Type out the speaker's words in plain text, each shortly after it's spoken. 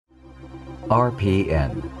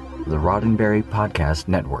RPN, the Roddenberry Podcast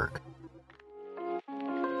Network.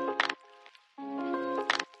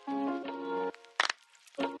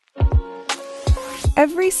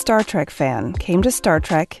 Every Star Trek fan came to Star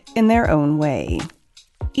Trek in their own way.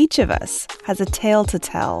 Each of us has a tale to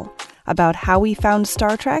tell about how we found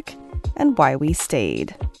Star Trek and why we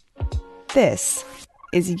stayed. This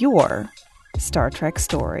is your Star Trek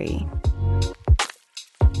story.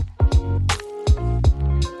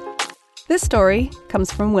 This story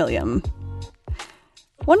comes from William.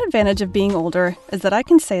 One advantage of being older is that I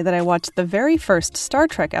can say that I watched the very first Star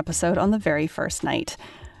Trek episode on the very first night.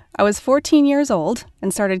 I was 14 years old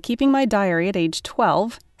and started keeping my diary at age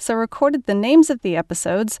 12, so recorded the names of the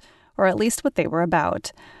episodes, or at least what they were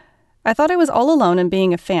about. I thought I was all alone in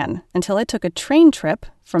being a fan until I took a train trip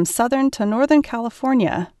from Southern to Northern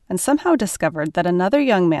California and somehow discovered that another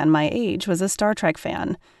young man my age was a Star Trek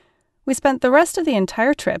fan. We spent the rest of the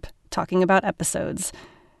entire trip talking about episodes.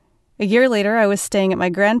 A year later, I was staying at my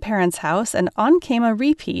grandparents' house, and on came a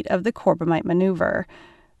repeat of the Corbomite maneuver.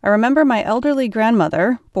 I remember my elderly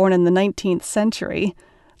grandmother, born in the 19th century,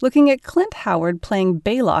 looking at Clint Howard playing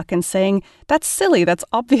Baylock and saying, "That's silly, that's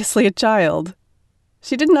obviously a child."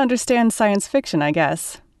 She didn't understand science fiction, I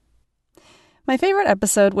guess. My favorite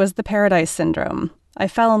episode was The Paradise Syndrome. I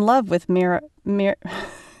fell in love with I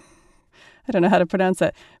don't know how to pronounce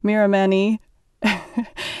it, Miramani,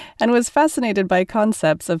 and was fascinated by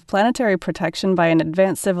concepts of planetary protection by an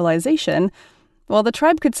advanced civilization, while the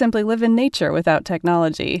tribe could simply live in nature without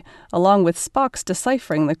technology, along with Spock's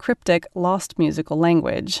deciphering the cryptic, lost musical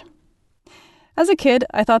language. As a kid,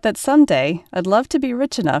 I thought that someday I'd love to be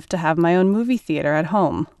rich enough to have my own movie theater at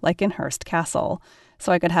home, like in Hearst Castle,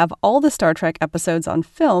 so I could have all the Star Trek episodes on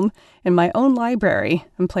film in my own library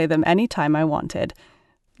and play them any time I wanted.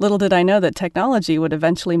 Little did I know that technology would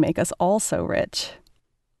eventually make us all so rich.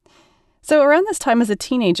 So around this time as a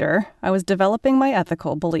teenager, I was developing my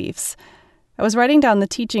ethical beliefs. I was writing down the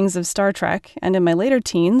teachings of Star Trek, and in my later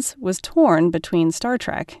teens was torn between Star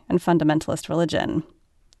Trek and fundamentalist religion.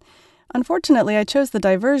 Unfortunately, I chose the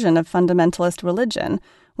diversion of fundamentalist religion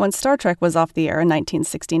once Star Trek was off the air in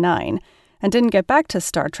 1969, and didn't get back to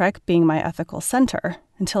Star Trek being my ethical center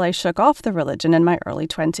until I shook off the religion in my early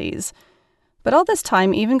 20s. But all this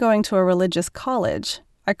time, even going to a religious college,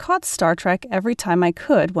 I caught Star Trek every time I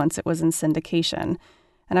could once it was in syndication.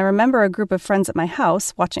 And I remember a group of friends at my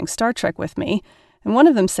house watching Star Trek with me, and one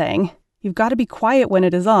of them saying, "You've got to be quiet when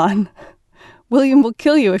it is on. William will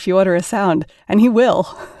kill you if you utter a sound, and he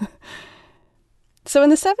will." So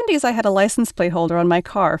in the 70s, I had a license plate holder on my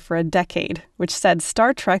car for a decade, which said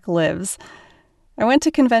Star Trek Lives. I went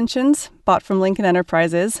to conventions, bought from Lincoln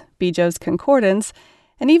Enterprises, Bejo's Concordance,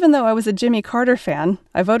 and even though I was a Jimmy Carter fan,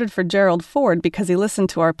 I voted for Gerald Ford because he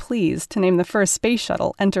listened to our pleas to name the first space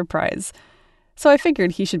shuttle Enterprise. So I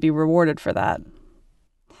figured he should be rewarded for that.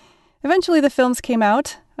 Eventually the films came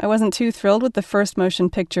out. I wasn't too thrilled with the first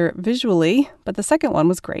motion picture visually, but the second one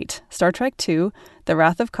was great. Star Trek II, The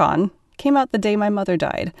Wrath of Khan, came out the day my mother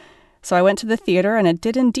died. So I went to the theater, and it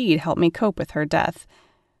did indeed help me cope with her death.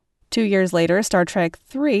 2 years later, Star Trek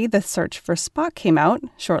III, The Search for Spock came out,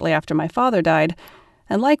 shortly after my father died,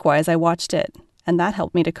 and likewise I watched it, and that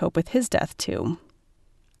helped me to cope with his death too.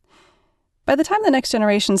 By the time The Next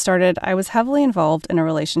Generation started, I was heavily involved in a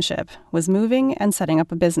relationship, was moving and setting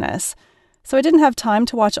up a business. So I didn't have time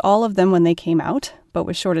to watch all of them when they came out, but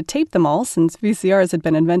was sure to tape them all since VCRs had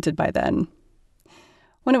been invented by then.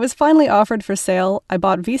 When it was finally offered for sale, I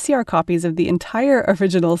bought VCR copies of the entire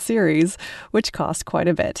original series, which cost quite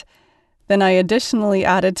a bit. Then I additionally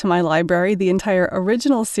added to my library the entire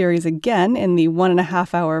original series again in the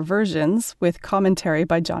 1.5-hour versions with commentary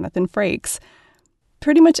by Jonathan Frakes.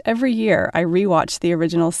 Pretty much every year I rewatched the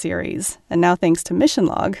original series, and now thanks to Mission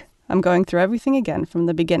Log, I'm going through everything again from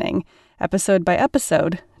the beginning, episode by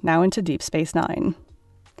episode, now into Deep Space Nine.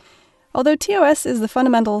 Although TOS is the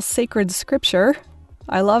fundamental sacred scripture,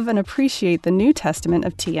 I love and appreciate the New Testament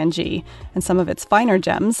of TNG and some of its finer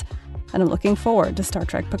gems, and I'm looking forward to Star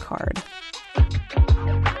Trek Picard.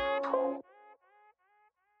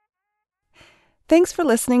 Thanks for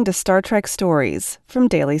listening to Star Trek Stories from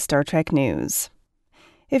Daily Star Trek News.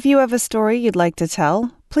 If you have a story you'd like to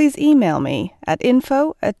tell, please email me at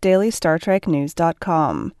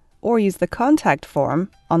info@dailystartreknews.com or use the contact form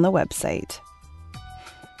on the website.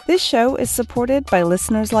 This show is supported by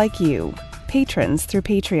listeners like you, patrons through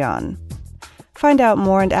Patreon. Find out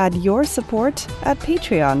more and add your support at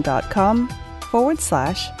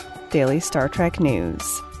patreon.com/Daily Star Trek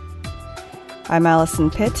News. I'm Allison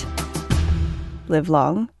Pitt. Live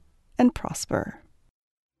long and prosper.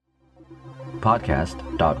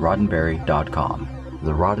 Podcast.roddenberry.com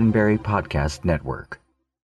the Roddenberry Podcast Network.